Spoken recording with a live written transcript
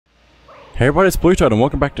Hey everybody, it's BlueToad and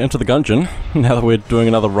welcome back to Enter the Gungeon. Now that we're doing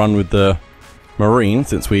another run with the Marine,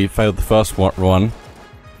 since we failed the first one.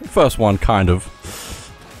 First one, kind of.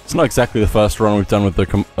 It's not exactly the first run we've done with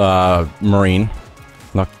the Marine.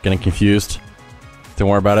 Not getting confused. Don't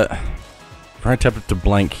worry about it. I'm very tempted to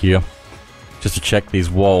blank here, just to check these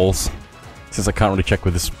walls, since I can't really check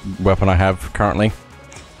with this weapon I have currently.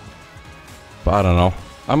 But I don't know.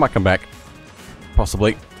 I might come back.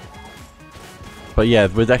 Possibly. But yeah,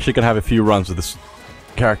 we're actually going to have a few runs with this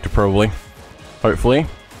character, probably. Hopefully.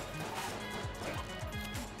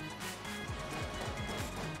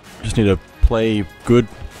 Just need to play good,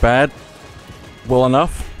 bad, well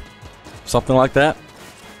enough. Something like that.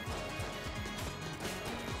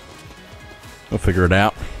 We'll figure it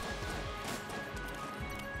out.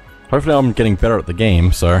 Hopefully I'm getting better at the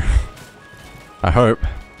game, so... I hope.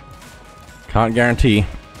 Can't guarantee.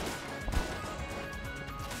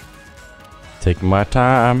 Taking my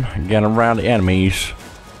time, getting around the enemies.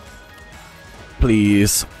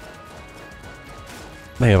 Please.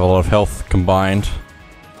 They have a lot of health combined.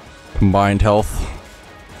 Combined health.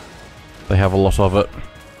 They have a lot of it.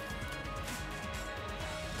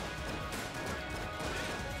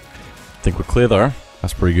 I think we're clear though.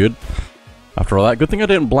 That's pretty good. After all that, good thing I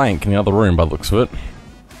didn't blank in the other room by the looks of it.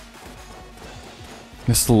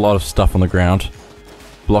 There's still a lot of stuff on the ground.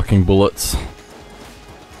 Blocking bullets.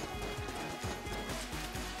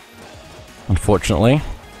 Unfortunately.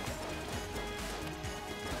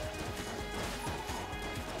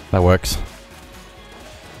 That works.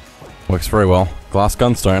 Works very well. Glass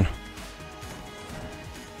gunstone.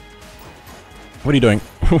 What are you doing?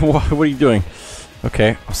 What are you doing?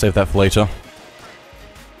 Okay, I'll save that for later.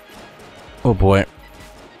 Oh boy.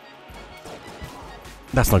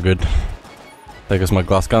 That's not good. There goes my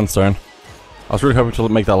glass gunstone. I was really hoping to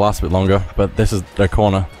make that last a bit longer, but this is their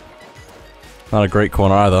corner. Not a great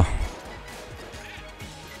corner either.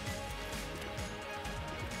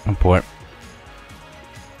 Oh boy.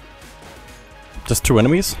 Just two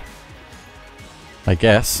enemies? I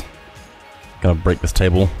guess. Gonna break this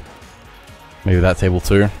table. Maybe that table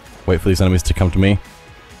too. Wait for these enemies to come to me.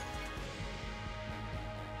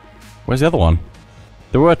 Where's the other one?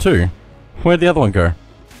 There were two. Where'd the other one go?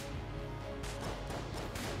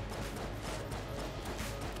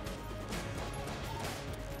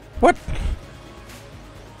 What?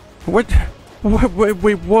 What? Wait,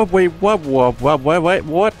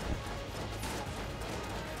 what?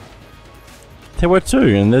 There were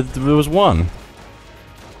two, and there was one.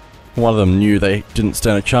 One of them knew they didn't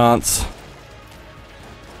stand a chance.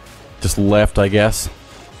 Just left, I guess.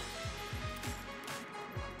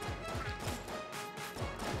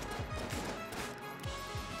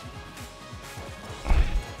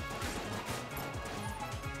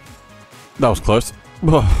 That was close.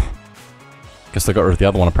 Guess they got rid of the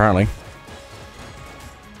other one, apparently.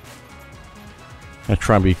 Gonna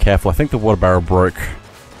try and be careful. I think the water barrel broke,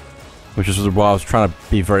 which is why I was trying to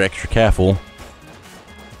be very extra careful.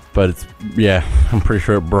 But it's, yeah, I'm pretty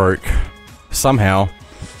sure it broke. Somehow.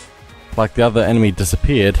 Like the other enemy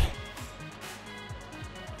disappeared.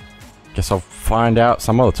 Guess I'll find out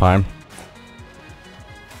some other time.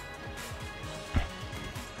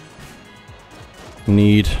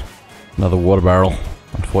 Need another water barrel,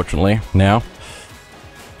 unfortunately, now.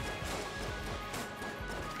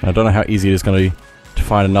 I don't know how easy it is going to be to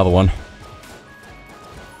find another one.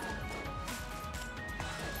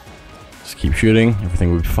 Just keep shooting,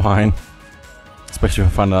 everything will be fine. Especially if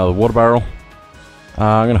I find another water barrel.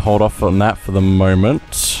 I'm going to hold off on that for the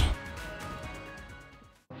moment.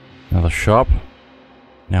 Another shop.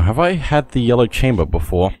 Now, have I had the yellow chamber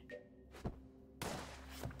before?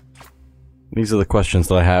 These are the questions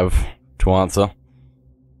that I have to answer.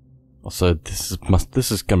 Also, this is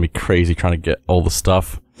going to be crazy trying to get all the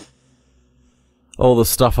stuff. All the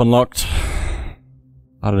stuff unlocked.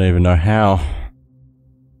 I don't even know how.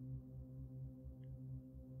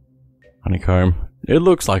 Honeycomb. It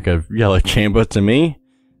looks like a yellow chamber to me.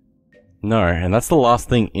 No, and that's the last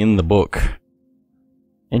thing in the book.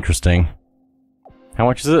 Interesting. How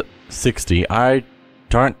much is it? 60. I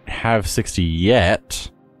don't have 60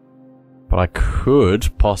 yet. But I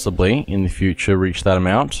could, possibly, in the future, reach that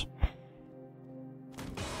amount.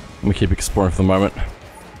 Let me keep exploring for the moment.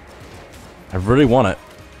 I really want it,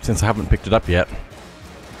 since I haven't picked it up yet.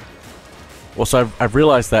 Also, I've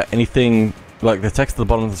realized that anything, like the text at the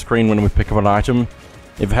bottom of the screen when we pick up an item,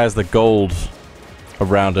 if it has the gold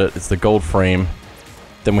around it, it's the gold frame,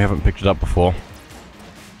 then we haven't picked it up before.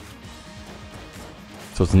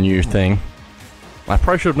 So it's a new thing. I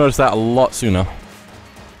probably should have noticed that a lot sooner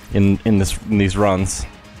in these runs,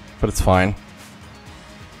 but it's fine.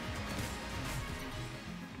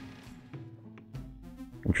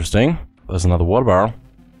 Interesting. There's another water barrel.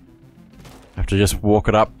 I have to just walk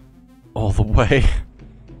it up all the way.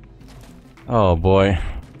 Oh boy.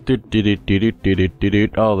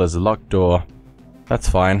 Oh, there's a locked door. That's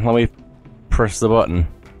fine. Let me press the button.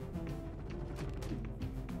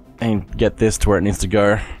 And get this to where it needs to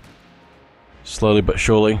go. Slowly but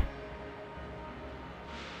surely.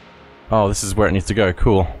 Oh, this is where it needs to go.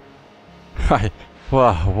 Cool.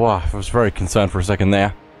 Wow, I was very concerned for a second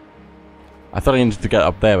there. I thought I needed to get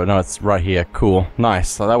up there, but no, it's right here. Cool. Nice.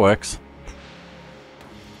 So that works.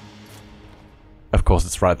 Of course,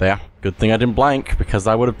 it's right there. Good thing I didn't blank, because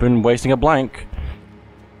I would have been wasting a blank.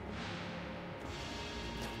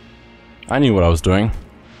 I knew what I was doing.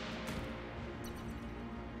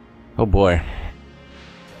 Oh boy.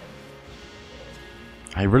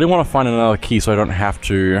 I really want to find another key so I don't have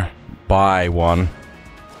to buy one.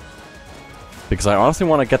 Because I honestly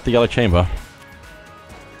want to get the yellow chamber.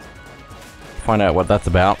 Find out what that's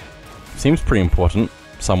about. Seems pretty important,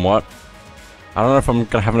 somewhat. I don't know if I'm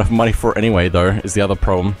gonna have enough money for it anyway, though, is the other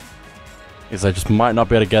problem. Is I just might not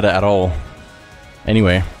be able to get it at all.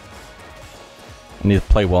 Anyway. I need to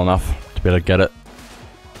play well enough to be able to get it.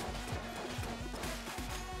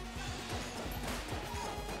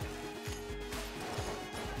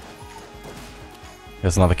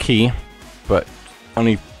 There's another key, but I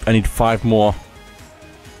need 5 more.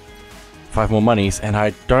 5 more monies, and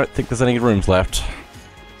I don't think there's any rooms left.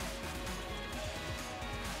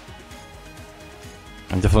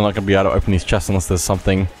 I'm definitely not going to be able to open these chests unless there's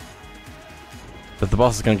something that the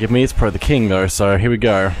boss is going to give me. It's probably the king though, so here we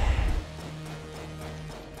go.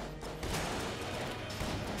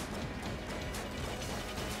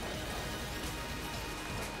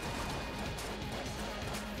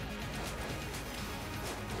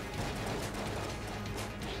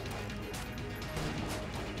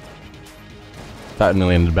 That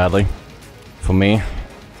nearly ended badly for me.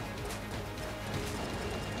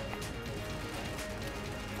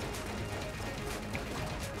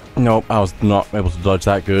 Nope, I was not able to dodge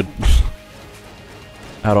that good.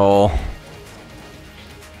 At all.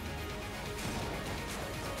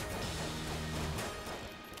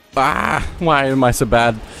 Ah! Why am I so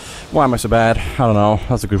bad? Why am I so bad? I don't know.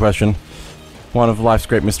 That's a good question. One of life's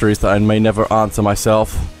great mysteries that I may never answer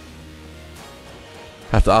myself.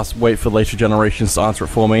 Have to wait for later generations to answer it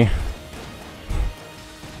for me.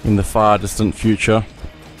 In the far distant future.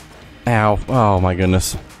 Ow. Oh my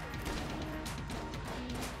goodness.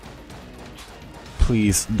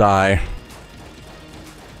 Please die.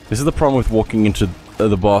 This is the problem with walking into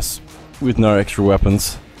the boss with no extra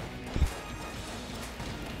weapons.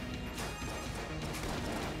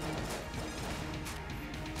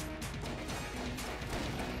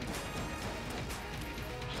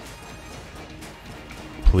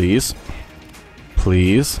 Please.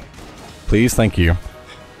 Please. Please, thank you.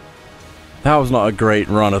 That was not a great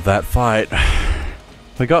run of that fight.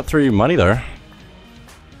 We got 3 money though.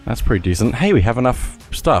 That's pretty decent. Hey, we have enough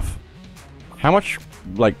stuff. How much,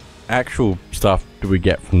 like, actual stuff do we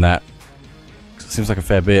get from that? It seems like a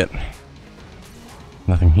fair bit.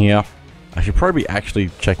 Nothing here. I should probably be actually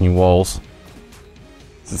checking walls.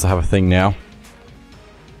 Since I have a thing now.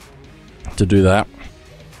 To do that.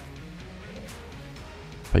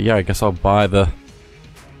 But yeah, I guess I'll buy this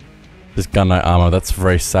gun knight armor. That's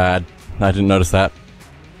very sad. I didn't notice that.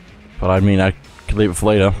 But I mean, I could leave it for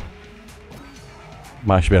later.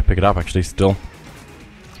 Might actually be able to pick it up, actually, still.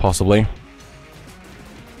 Possibly.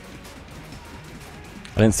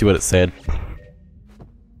 I didn't see what it said.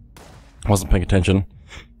 I wasn't paying attention.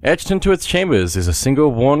 Etched into its chambers is a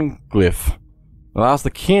single worn glyph. Allows the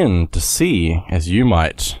kin to see as you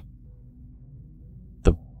might.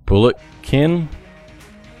 The bullet kin?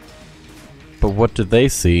 But what did they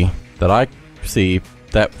see that I see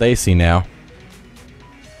that they see now?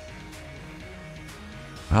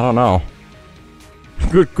 I don't know.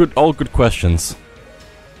 All good questions.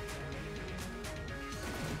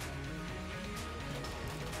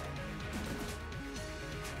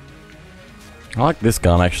 I like this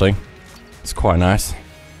gun, actually. It's quite nice.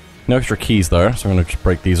 No extra keys, though, so I'm gonna just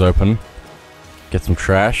break these open. Get some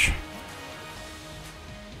trash.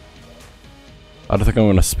 I don't think I'm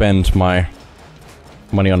gonna spend my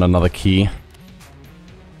money on another key.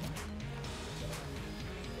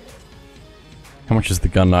 How much is the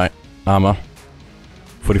gun knight armor?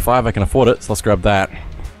 45, I can afford it, so let's grab that.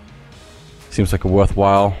 Seems like a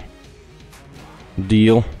worthwhile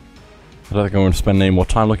deal. I don't think I'm going to spend any more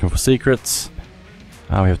time looking for secrets.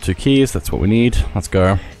 We have 2 keys, that's what we need. Let's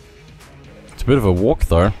go. It's a bit of a walk,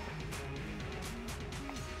 though.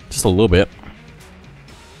 Just a little bit.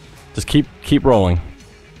 Just keep rolling.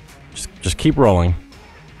 Just keep rolling.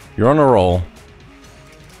 You're on a roll.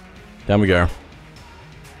 Down we go.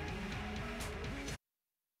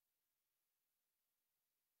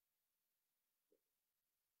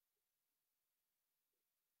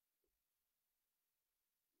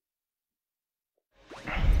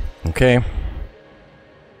 Okay.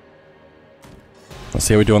 Let's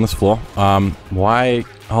see how we do on this floor. Why?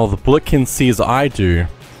 Oh, the Bulletkin see as I do.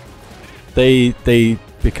 They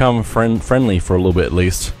become friendly for a little bit at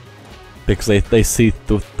least. Because they see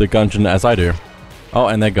the Gungeon as I do. Oh,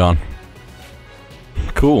 and they're gone.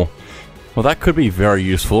 Cool. Well, that could be very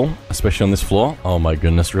useful, especially on this floor. Oh my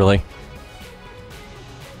goodness, really?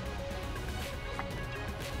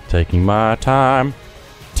 Taking my time.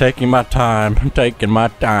 Taking my time. Taking my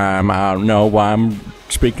time. I don't know why I'm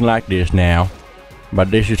speaking like this now. But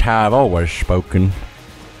this is how I've always spoken.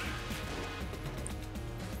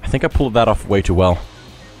 I think I pulled that off way too well.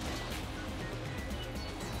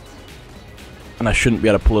 And I shouldn't be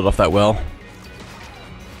able to pull it off that well.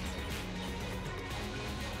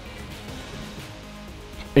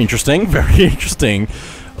 Interesting, very interesting.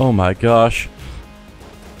 Oh my gosh.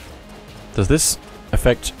 Does this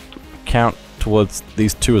effect count towards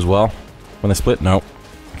these two as well? When they split? No.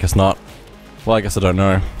 I guess not. Well, I guess I don't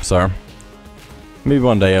know, so... maybe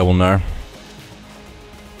one day I will know.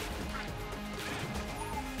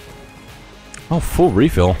 Oh, full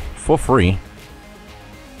refill. For free.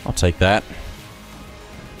 I'll take that.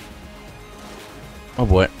 Oh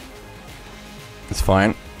boy. It's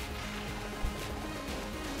fine.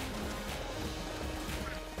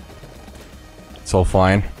 It's all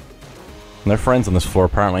fine. No friends on this floor,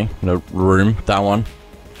 apparently. No room. That one.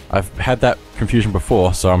 I've had that confusion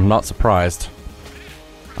before, so I'm not surprised.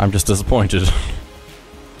 I'm just disappointed.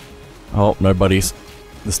 Oh, no buddies.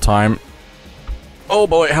 This time. Oh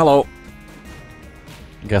boy, hello!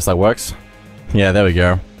 Guess that works. Yeah, there we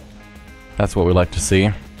go. That's what we like to see.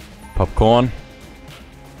 Popcorn.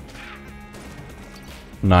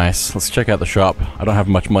 Nice. Let's check out the shop. I don't have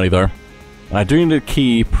much money though. And I do need a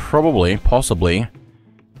key, probably, possibly,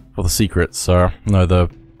 for the secret, so... no, the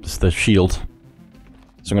shield.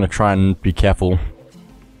 So I'm gonna try and be careful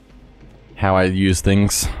how I use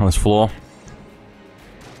things on this floor.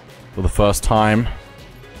 For the first time.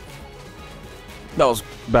 That was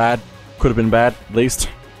bad. Could have been bad, at least.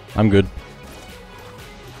 I'm good.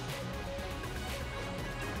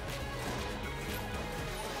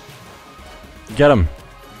 Get him!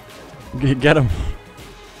 Get him!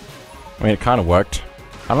 I mean, it kind of worked.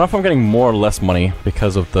 I don't know if I'm getting more or less money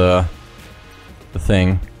because of the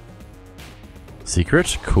thing.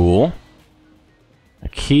 Secret? Cool. A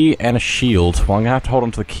key and a shield. Well, I'm gonna have to hold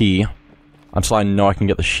on to the key until I know I can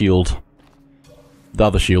get the shield. The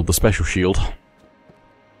other shield, the special shield.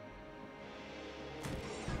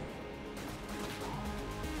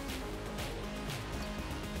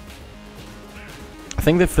 I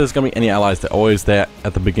think if there's gonna be any allies, they're always there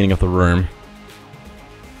at the beginning of the room.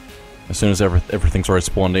 As soon as everything's already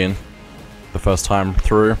spawned in. The first time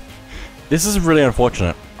through. This is really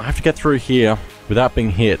unfortunate. I have to get through here without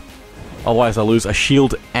being hit. Otherwise I lose a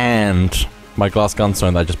shield and my glass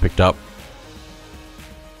gunstone that I just picked up.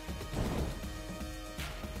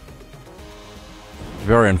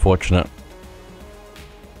 Very unfortunate.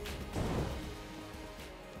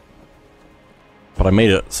 But I made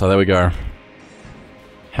it, so there we go.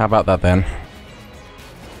 How about that then?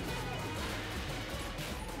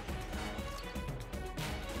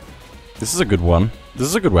 This is a good one. This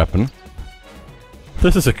is a good weapon.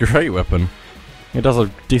 This is a great weapon. It does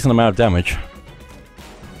a decent amount of damage.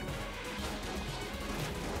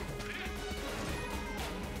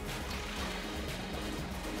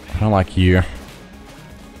 I don't like you.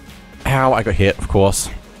 Ow, I got hit, of course.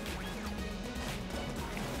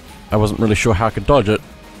 I wasn't really sure how I could dodge it.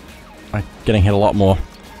 I'm getting hit a lot more.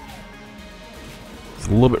 It's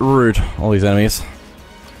a little bit rude, all these enemies.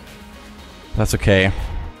 That's okay.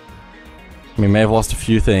 We may have lost a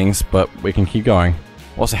few things, but we can keep going.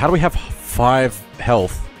 Also, how do we have 5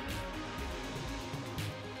 health?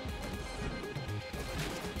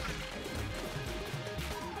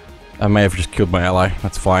 I may have just killed my ally,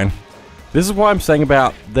 that's fine. This is why I'm saying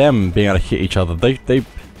about them being able to hit each other.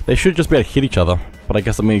 They should just be able to hit each other, but I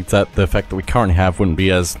guess it means that the effect that we currently have wouldn't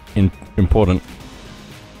be as important.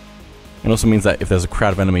 It also means that if there's a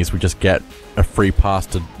crowd of enemies, we just get a free pass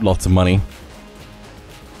to lots of money.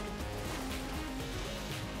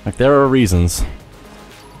 Like, there are reasons.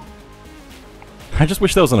 I just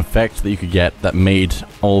wish there was an effect that you could get that made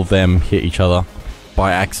all of them hit each other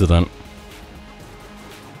by accident.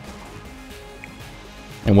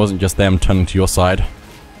 It wasn't just them turning to your side.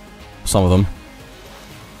 Some of them.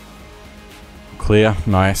 Clear,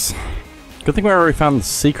 nice. Good thing we already found the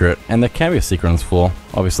secret, and there can be a secret on this floor,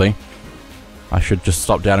 obviously. I should just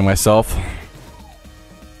stop doubting myself.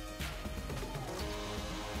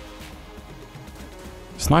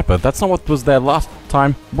 Sniper, that's not what was there last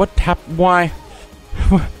time. What happened? Why?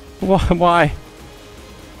 Why?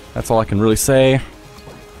 That's all I can really say.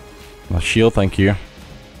 My shield, thank you.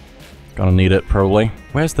 Gonna need it, probably.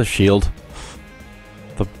 Where's the shield?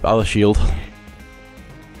 The other shield.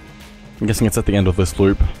 I'm guessing it's at the end of this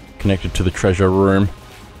loop, connected to the treasure room.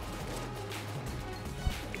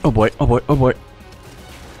 Oh boy, oh boy, oh boy.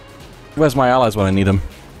 Where's my allies when I need them?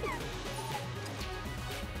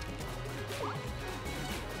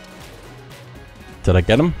 Did I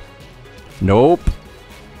get him? Nope.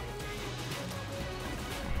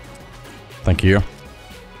 Thank you.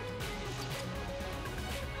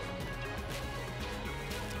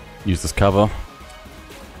 Use this cover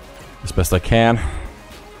as best I can.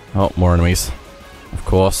 Oh, more enemies. Of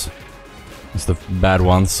course. It's the bad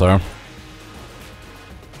ones, so...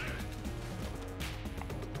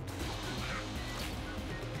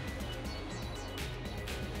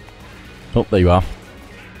 Oh, there you are.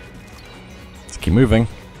 Let's keep moving.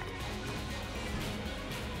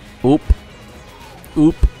 Oop.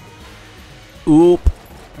 Oop. Oop.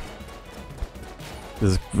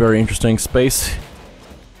 This is a very interesting space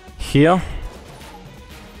here.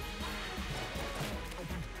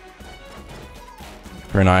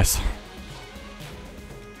 Very nice.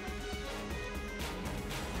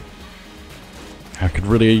 I could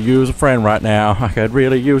really use a friend right now. I could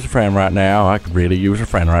really use a friend right now. I could really use a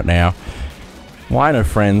friend right now. Why no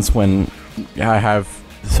friends when I have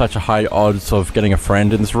such a high odds of getting a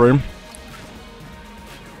friend in this room?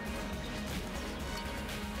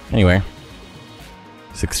 Anyway.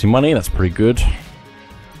 60 money, that's pretty good.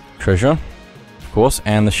 Treasure, of course,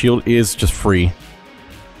 and the shield is just free.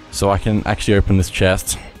 So I can actually open this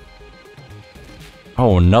chest.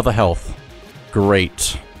 Oh, another health.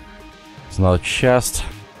 Great. There's another chest.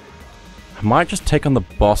 I might just take on the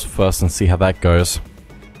boss first and see how that goes.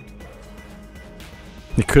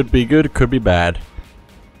 It could be good, it could be bad.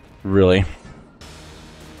 Really.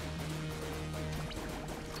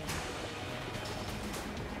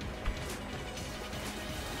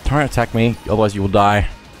 Try and attack me, otherwise you will die.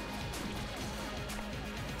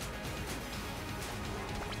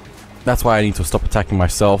 That's why I need to stop attacking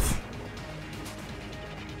myself.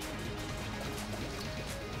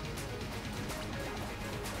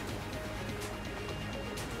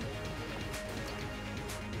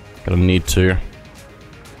 Gonna need to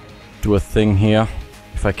do a thing here,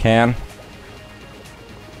 if I can.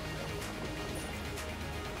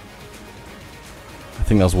 I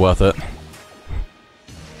think that was worth it.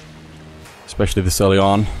 Especially this early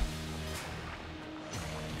on.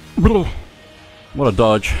 What a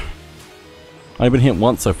dodge. I've been hit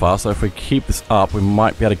once so far, so if we keep this up, we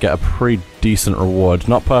might be able to get a pretty decent reward.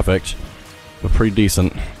 Not perfect, but pretty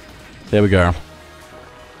decent. There we go.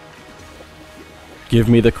 Give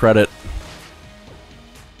me the credit.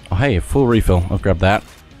 Oh hey, full refill. I'll grab that.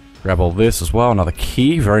 Grab all this as well. Another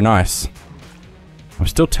key. Very nice. I'm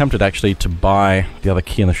still tempted actually to buy the other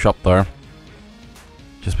key in the shop though.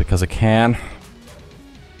 Just because I can.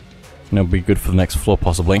 And it'll be good for the next floor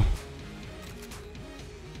possibly.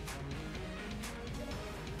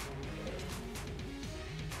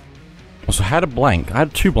 So I had a blank. I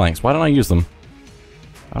had 2 blanks. Why don't I use them?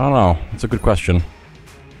 I don't know. That's a good question.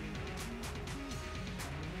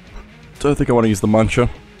 Don't think I want to use the muncher.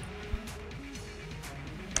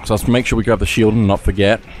 So let's make sure we grab the shield and not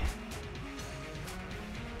forget.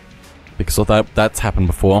 Because of that's happened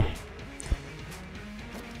before.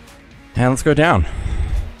 And let's go down.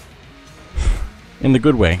 In the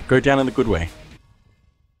good way. Go down in the good way.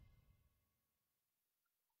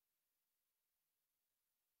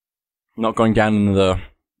 Not going down in the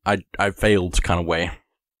I failed kind of way.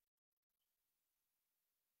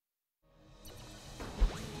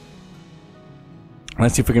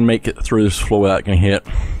 Let's see if we can make it through this floor without getting hit.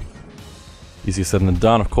 Easier said than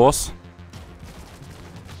done, of course.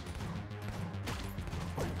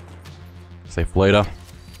 Save later.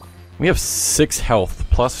 We have 6 health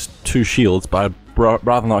plus 2 shields, but I'd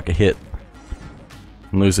rather not get hit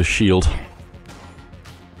and lose a shield.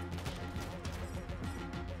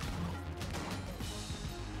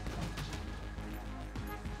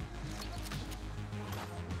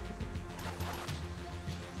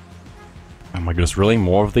 Oh my goodness, really?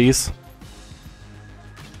 More of these?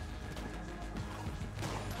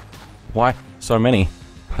 Why so many?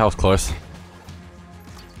 That was close.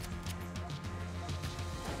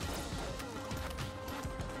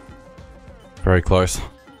 Very close.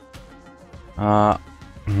 Let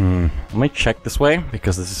me check this way,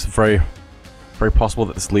 because this is very possible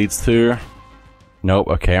that this leads to... Nope,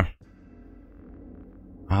 okay.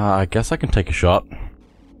 I guess I can take a shot.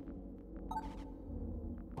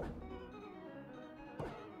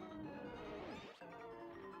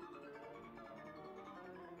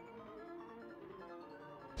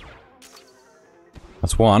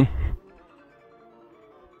 That's one.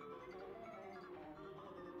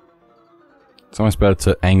 It's almost better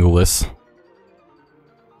to angle this.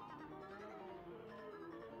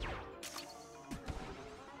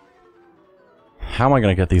 How am I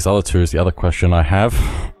going to get these other two is the other question I have.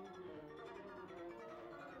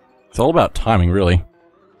 It's all about timing, really.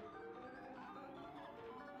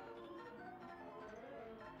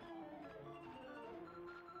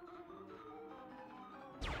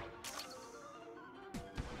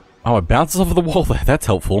 Oh, it bounces off of the wall there. That's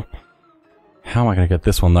helpful. How am I going to get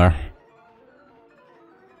this one, though?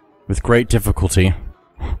 With great difficulty.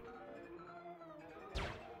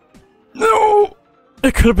 No!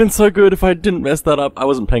 It could have been so good if I didn't mess that up. I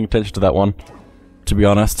wasn't paying attention to that one, to be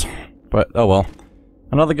honest. But, oh well.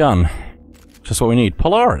 Another gun. Just what we need.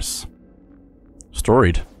 Polaris.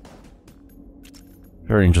 Storied.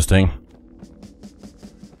 Very interesting.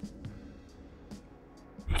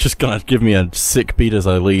 Just gonna give me a sick beat as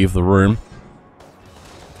I leave the room.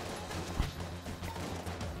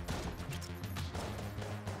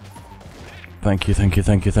 Thank you, thank you,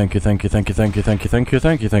 thank you, thank you, thank you, thank you, thank you, thank you, thank you,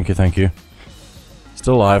 thank you, thank you, thank you.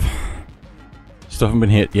 Still alive. Still haven't been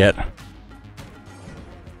hit yet.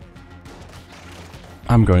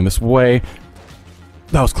 I'm going this way.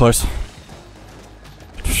 That was close.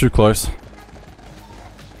 Too close.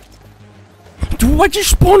 Why'd you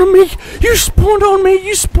spawn on me? You spawned on me!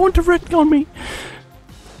 You spawned directly on me!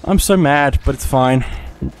 I'm so mad, but it's fine.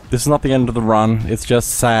 This is not the end of the run. It's just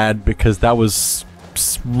sad because that was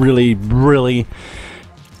really, really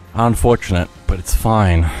unfortunate, but it's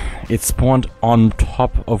fine. It spawned on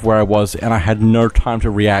top of where I was and I had no time to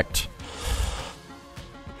react.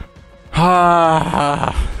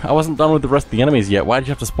 I wasn't done with the rest of the enemies yet. Why did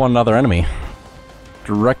you have to spawn another enemy?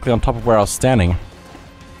 Directly on top of where I was standing.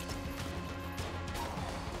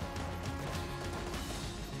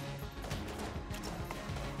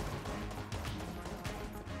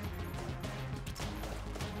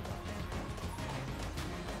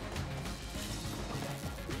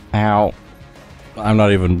 Ow. I'm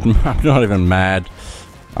not even mad.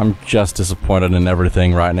 I'm just disappointed in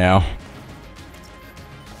everything right now.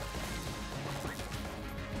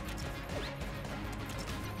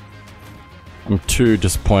 I'm too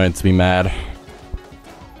disappointed to be mad.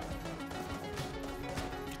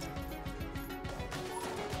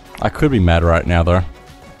 I could be mad right now though,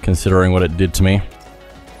 considering what it did to me.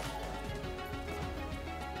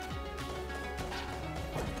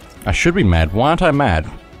 I should be mad. Why aren't I mad?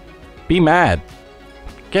 Be mad.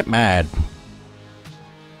 Get mad.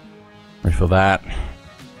 Refill that.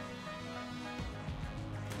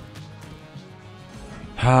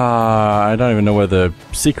 I don't even know where the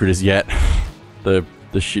secret is yet. The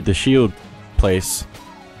shield place.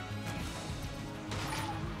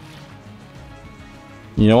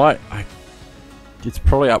 You know what? It's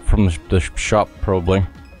probably up from the shop, probably.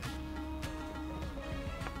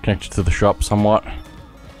 Connected to the shop somewhat.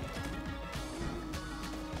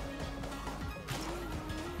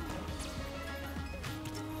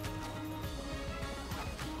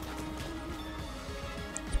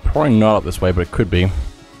 Probably not up this way, but it could be. It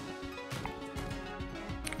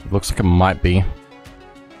looks like it might be.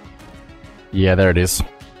 Yeah, there it is.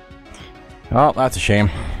 Oh, that's a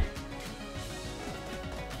shame.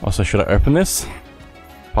 Also, should I open this?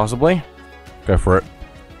 Possibly? Go for it.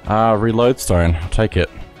 Reload stone. I'll take it.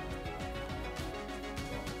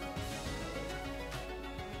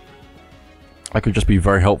 That could just be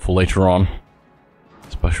very helpful later on.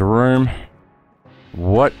 Special room.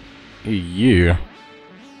 What are you?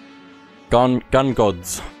 Gun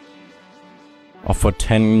gods. Offer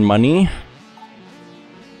 10 money.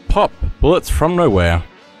 Pop! Bullets from nowhere.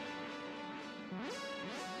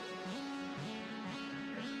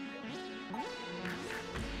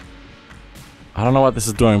 I don't know what this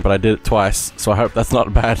is doing, but I did it twice, so I hope that's not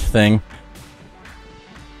a bad thing.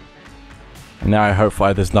 And now I hope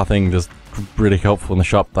there's nothing just really helpful in the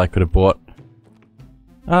shop that I could have bought.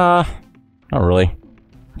 Not really.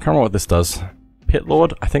 I can't remember what this does. Pit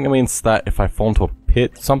Lord? I think it means that if I fall into a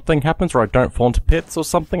pit, something happens, or I don't fall into pits or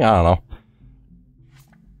something? I don't know.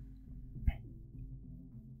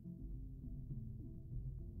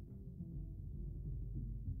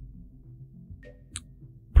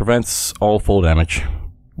 Prevents all fall damage.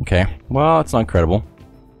 Okay, well, it's not incredible.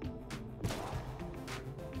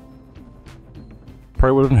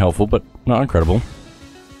 Probably would have been helpful, but not incredible.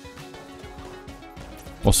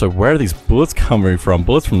 Also, where are these bullets coming from?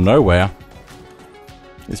 Bullets from nowhere.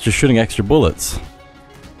 It's just shooting extra bullets.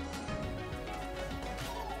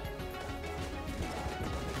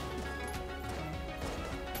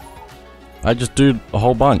 I just do a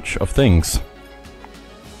whole bunch of things.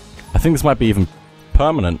 I think this might be even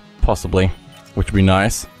permanent, possibly, which would be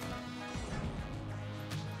nice.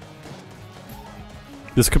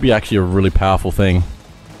 This could be actually a really powerful thing,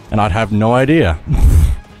 and I'd have no idea.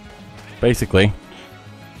 Basically.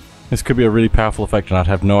 This could be a really powerful effect and I'd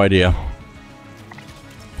have no idea.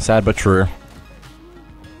 Sad but true.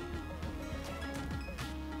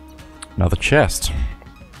 Another chest.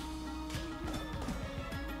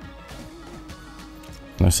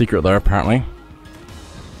 No secret there, apparently.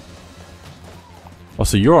 Oh,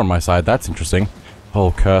 so you're on my side. That's interesting.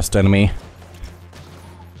 Oh, cursed enemy.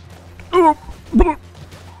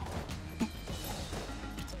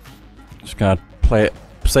 Just gonna play it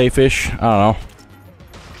safe-ish. I don't know.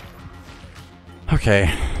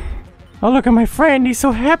 Okay. Oh, look at my friend. He's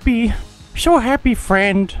so happy. So happy,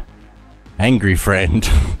 friend. Angry friend.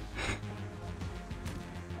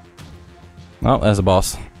 Oh, there's a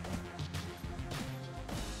boss.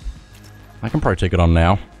 I can probably take it on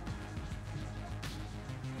now.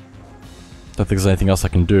 Don't think there's anything else I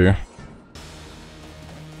can do.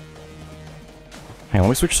 Hang on, let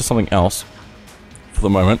me switch to something else for the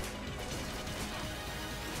moment.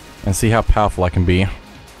 And see how powerful I can be.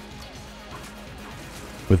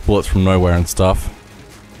 With bullets from nowhere and stuff.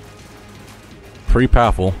 Pretty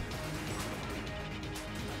powerful.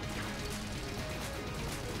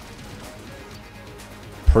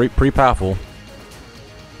 Pretty powerful.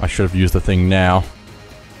 I should have used the thing now.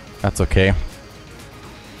 That's okay.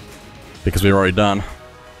 Because we're already done.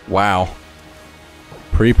 Wow.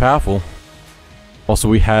 Pretty powerful. Also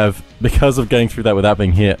we have, because of getting through that without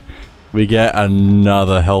being hit, we get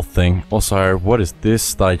another health thing. Also, what is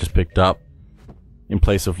this that I just picked up? In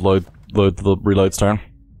place of load the reload stone.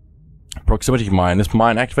 Proximity mine. This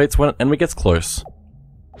mine activates when an enemy gets close.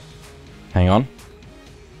 Hang on.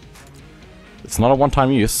 It's not a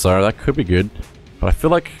one-time use, so that could be good. But I feel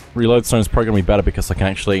like reload stone is probably going to be better because I can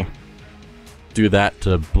actually do that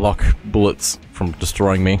to block bullets from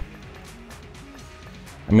destroying me.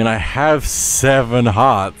 I mean, I have 7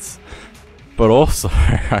 hearts, but also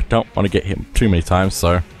I don't want to get hit too many times,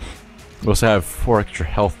 so we also have 4 extra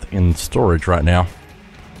health in storage right now,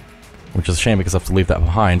 which is a shame because I have to leave that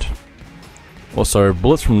behind. Also,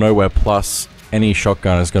 bullets from nowhere plus any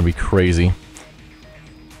shotgun is going to be crazy.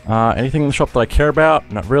 Anything in the shop that I care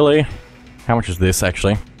about? Not really. How much is this,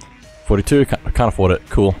 actually? 42? I can't afford it.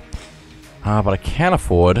 Cool. But I can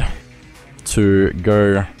afford to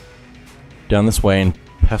go down this way and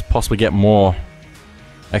possibly get more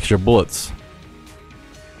extra bullets.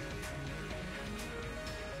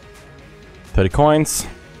 30 coins.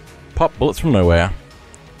 Pop bullets from nowhere.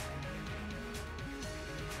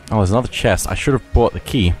 Oh, there's another chest. I should have bought the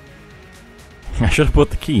key. I should have bought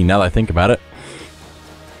the key now that I think about it.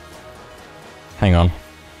 Hang on.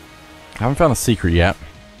 I haven't found the secret yet.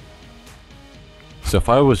 So if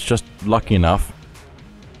I was just lucky enough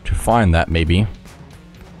to find that, maybe.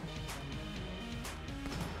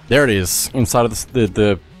 There it is, inside of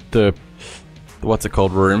the what's it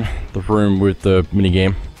called, room. The room with the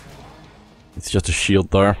minigame. It's just a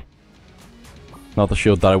shield though. Not the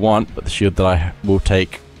shield that I want, but the shield that I will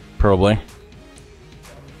take, probably.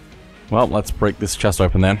 Well, let's break this chest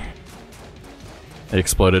open then. It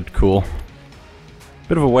exploded, cool.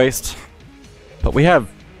 Bit of a waste. But we have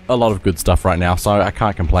a lot of good stuff right now, so I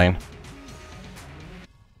can't complain.